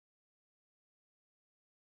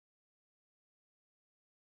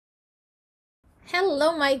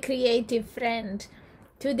Hello, my creative friend.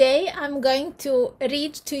 Today I'm going to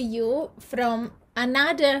read to you from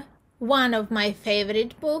another one of my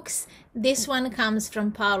favorite books. This one comes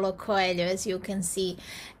from Paulo Coelho, as you can see.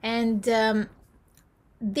 And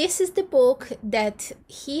this is the book that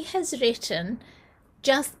he has written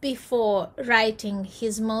just before writing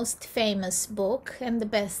his most famous book and the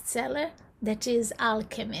bestseller, that is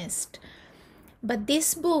Alchemist. But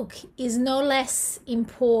this book is no less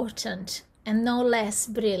important and no less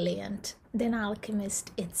brilliant than Alchemist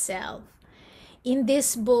itself. In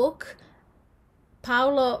this book,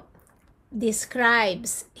 Paulo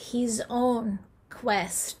describes his own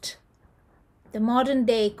quest, the modern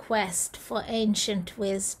day quest for ancient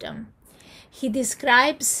wisdom. He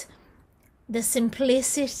describes the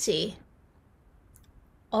simplicity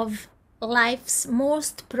of life's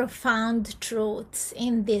most profound truths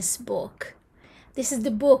in this book. This is the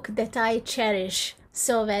book that I cherish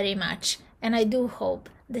so very much, and I do hope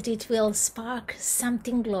that it will spark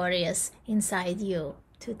something glorious inside you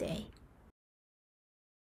today.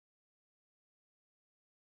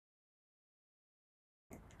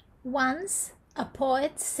 Once a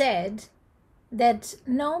poet said that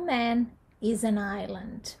no man is an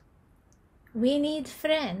island. We need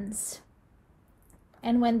friends.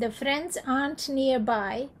 And when the friends aren't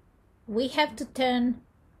nearby, we have to turn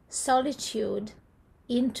solitude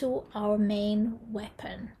into our main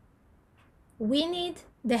weapon. We need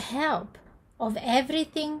the help of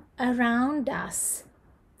everything around us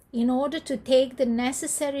in order to take the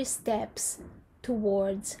necessary steps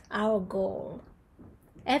towards our goal.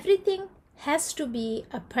 Everything has to be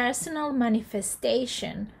a personal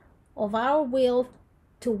manifestation of our will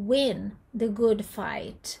to win the good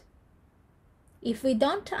fight. If we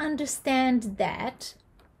don't understand that,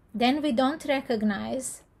 then we don't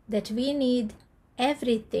recognize that we need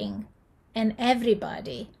everything and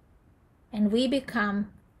everybody, and we become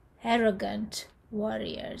arrogant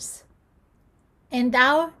warriors. And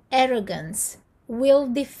our arrogance will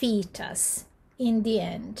defeat us in the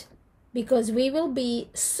end, because we will be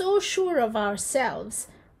so sure of ourselves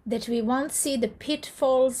that we won't see the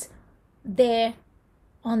pitfalls there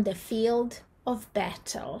on the field of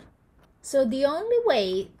battle. So the only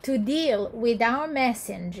way to deal with our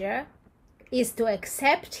messenger is to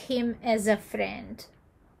accept him as a friend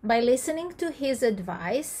by listening to his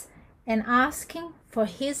advice and asking for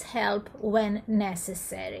his help when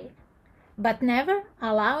necessary, but never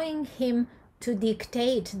allowing him to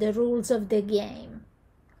dictate the rules of the game.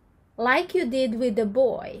 Like you did with the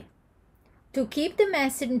boy, to keep the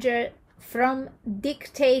messenger from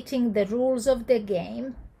dictating the rules of the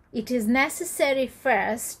game, it is necessary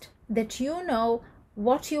first that you know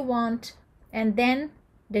what you want, and then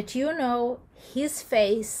that you know his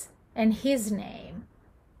face and his name.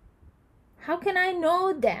 How can I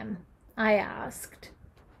know them? I asked.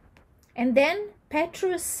 And then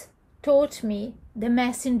Petrus taught me the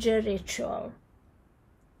messenger ritual.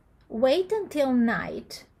 Wait until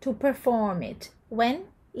night to perform it when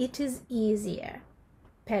it is easier,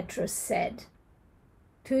 Petrus said.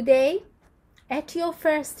 Today, at your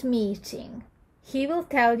first meeting, he will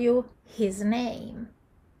tell you his name.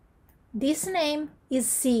 This name is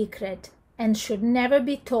secret and should never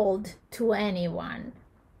be told to anyone,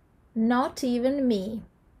 not even me.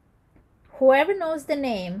 Whoever knows the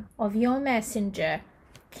name of your messenger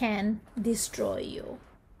can destroy you.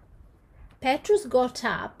 Petrus got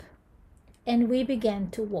up and we began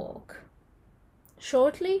to walk.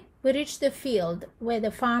 Shortly, we reached the field where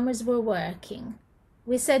the farmers were working.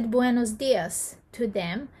 We said buenos dias to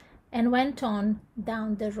them and went on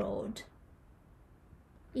down the road.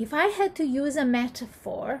 If I had to use a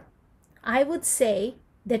metaphor, I would say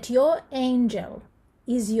that your angel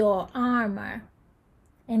is your armor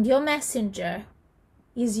and your messenger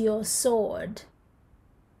is your sword.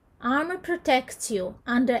 Armor protects you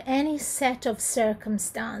under any set of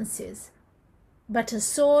circumstances, but a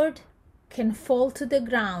sword can fall to the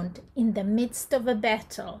ground in the midst of a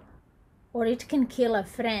battle, or it can kill a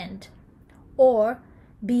friend, or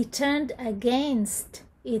be turned against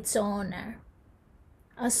its owner.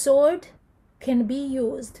 A sword can be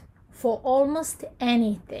used for almost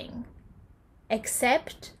anything,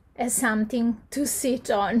 except as something to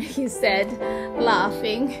sit on, he said,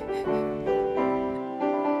 laughing.